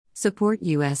Support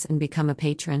us and become a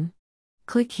patron.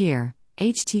 Click here,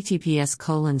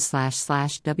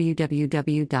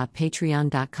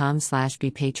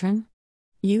 https://www.patreon.com/bepatron.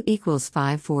 U equals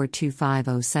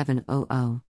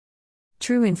 54250700.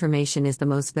 True information is the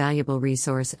most valuable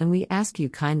resource, and we ask you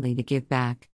kindly to give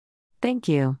back. Thank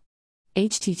you.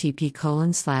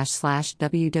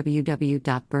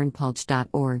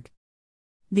 http://www.burnpulch.org.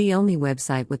 The only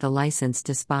website with a license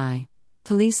to spy.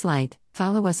 Police Light.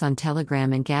 Follow us on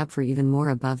Telegram and Gab for even more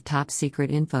above top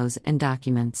secret infos and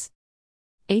documents.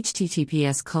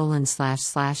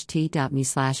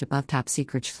 https://t.me/above top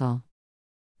secret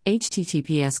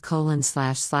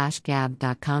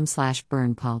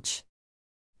https://gab.com/burnpulch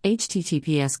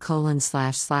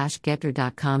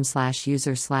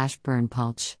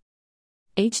https://getter.com/user/burnpulch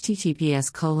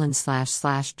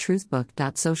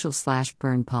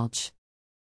https://truthbook.social/burnpulch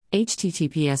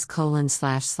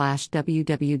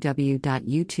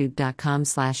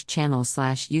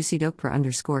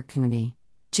https://www.youtube.com/channel/ucdokper_community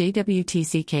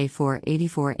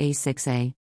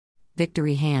JWTCK484A6A.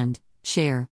 Victory hand,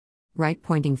 share. Right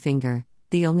pointing finger,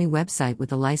 the only website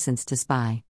with a license to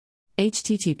spy.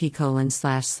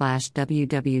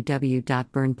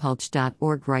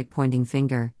 http://www.burnpulch.org. Right pointing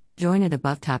finger, join at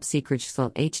above top secret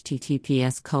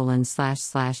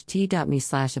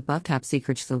https://t.me/above top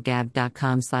secret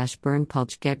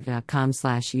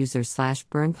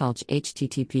gab.com/burnpulch.user/burnpulch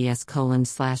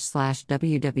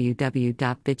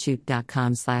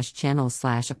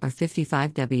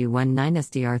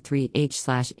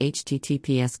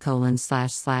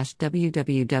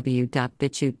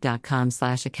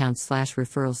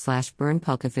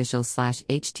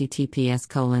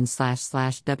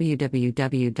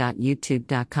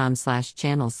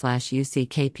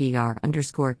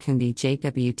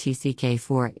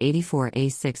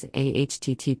JWTCK484A6A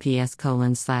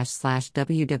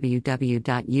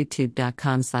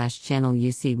https://www.youtube.com/channel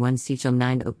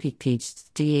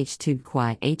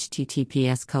UC1Sechel9OPPH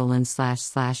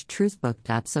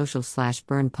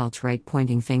https://truthbook.social/burnpulch. Right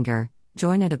pointing finger,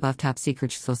 join at above top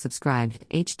secret subscribe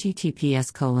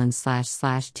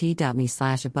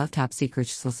https://t.me/above top secret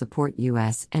support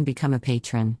us and become a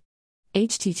patron.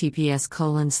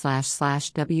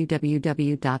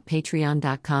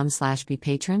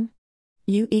 https://www.patreon.com/bepatron.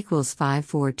 U equals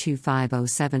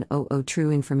 54250700.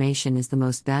 True information is the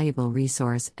most valuable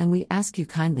resource, and we ask you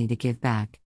kindly to give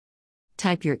back.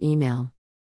 Type your email.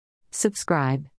 Subscribe.